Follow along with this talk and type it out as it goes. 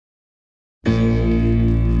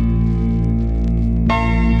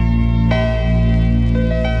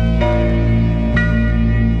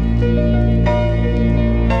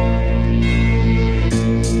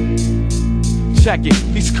check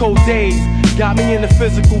it. These cold days got me in a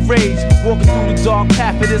physical rage, walking through the dark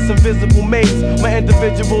path of this invisible maze. My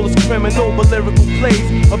individual is criminal, but lyrical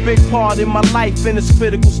plays a big part in my life in this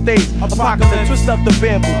critical stage. Apocalypse, twist up the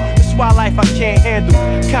bamboo. This wild life I can't handle.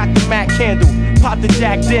 Cock the Mac candle, pop the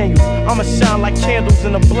Jack Daniels. I'ma shine like candles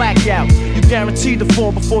in a blackout. You guaranteed to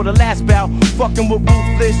fall before the last bout. Fucking with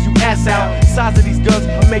Ruthless, you ass out. Size of these guns,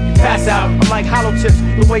 I make you pass out. I'm like hollow tips,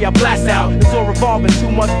 the way I blast out. It's all revolving,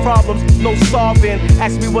 too much problems, no solving.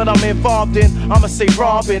 Ask me what I'm involved in, I'ma say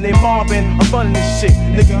robbing and mobbing. I'm running this shit,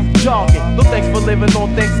 nigga, jogging. No thanks for living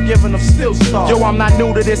on Thanksgiving, I'm still starving. Yo, I'm not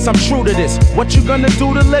new to this, I'm true to this. What you gonna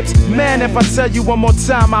do to lips? Man, if I tell you one more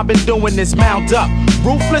time, I've been doing this, mount up.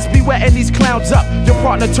 Ruthless, be wetting these clowns up. Your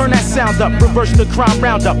partner, turn that sound up. Reverse the crime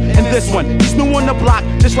roundup. And this one, he's new on the block,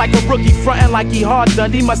 just like a rookie, frontin' like he hard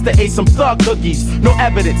done. He musta ate some thug cookies. No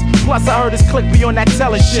evidence. Plus, I heard his click be on that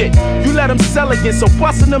telling shit. You let him sell again, so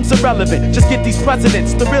bustin' them's irrelevant. Just get these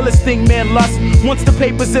precedents. The realest thing, man, lust. Once the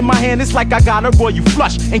paper's in my hand, it's like I got a royal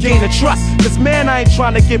flush and gain a trust. Cause man, I ain't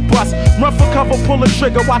trying to get bust. Run for cover, pull a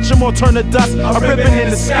trigger, watch him all turn to dust. A ribbon in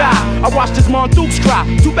the sky. I watched his mom Dukes cry.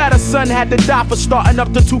 Too bad her son had to die for starting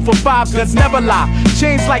up the 2 for 5 guns, never lie.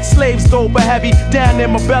 Chains like slaves though, but heavy down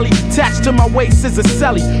in my belly. Attached to my waist is a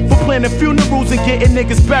celly for planning funerals and getting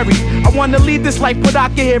niggas buried. I wanna lead this life, but I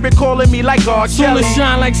can hear it calling me like God. Soon as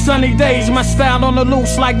shine like sunny days, my style on the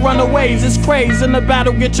loose like runaways. It's crazy in the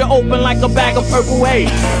battle, get you open like a bag of purple haze.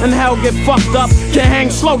 And hell get fucked up, can't hang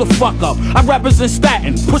slow the fuck up. I represent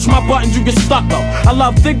Staten, push my buttons, you get stuck up. I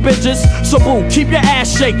love thick bitches, so boo, keep your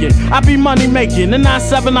ass shaking. I be money making, and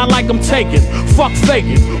 9-7 I like them taking. Fuck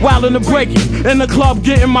faking, while in the breaking, in the club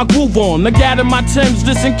getting my groove on. The gat in my Timbs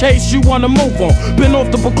just in case you wanna move on. Been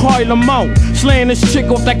off the Bacardi Limon, slaying this chick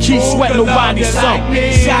off that key sweat nobody's song.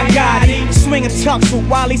 Shot Gotti, swinging tucks with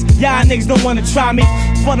Wallies. Y'all niggas don't wanna try me.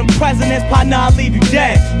 For them presidents, partner, I'll leave you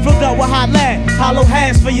dead. Filled up with hot lead, hollow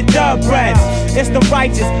hands for your thoroughbreds. It's the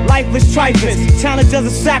righteous, lifeless trifles. Talent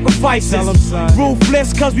doesn't sacrifices.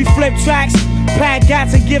 Ruthless, cause we flip tracks. Pad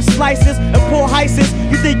gats and give slices and pour heises.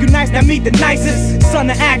 You think you nice, now meet the nicest. Son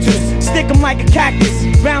of actress, stick 'em like a cactus.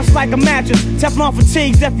 Bounce like a mattress, Teflon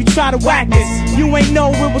fatigues if you try to whack this. You ain't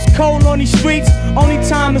know it was cold on these streets. Only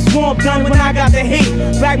time it's warm done when I got the heat.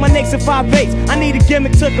 Bag my nicks in 5/8, I need a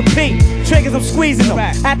gimmick to compete. Triggers, I'm squeezing them.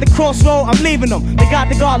 At the crossroad, I'm leaving them. They got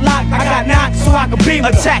the guard locked, I got knocked so I can be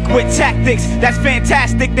with Attack them. with tactics, that's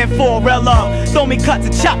fantastic, then for real love. Throw me cut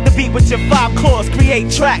to chop the beat with your 5 claws.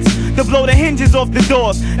 Create tracks to blow the hinges off the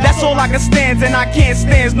doors. That's all I can stand, and I can't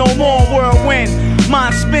stand no more. Whirlwind,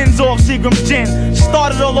 mine spins off Seagram's gin.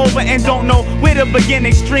 Started all over and don't know where to begin.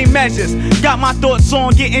 Extreme measures, got my thoughts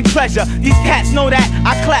on getting treasure. These cats know that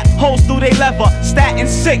I clap holes through they leather. Statin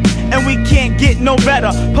sick, and we can't get no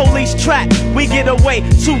better. Police track, we get away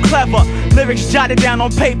too clever. Lyrics jotted down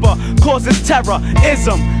on paper, causes terror.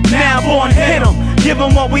 Ism, now born hit 'em. Give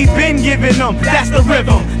 'em what we been giving them, that's the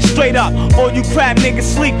rhythm. Straight up, all you crab niggas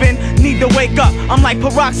sleeping need to wake up. I'm like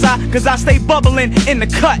peroxide, cause I stay bubbling in the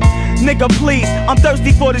cut. Nigga please, I'm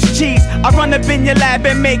thirsty for this cheese. I run up in your lab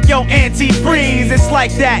and make your auntie freeze. It's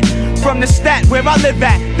like that, from the stat where I live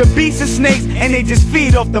at. The beasts are snakes and they just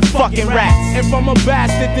feed off the fucking rats. If I'm a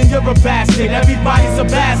bastard, then you're a bastard. Everybody's a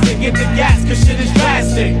bastard, get the gas, cause shit is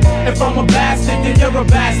drastic. If I'm a bastard, then you're a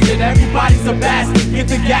bastard. Everybody's a bastard, get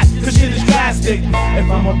the gas, cause shit is drastic. If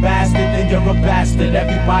I'm a bastard, then you're a bastard.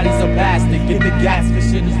 Everybody's a bastard, get the gas, cause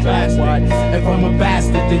shit is drastic. If I'm a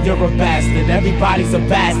bastard, then you're a bastard. Everybody's a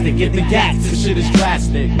bastard, get the gas, cause shit is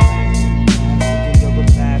drastic.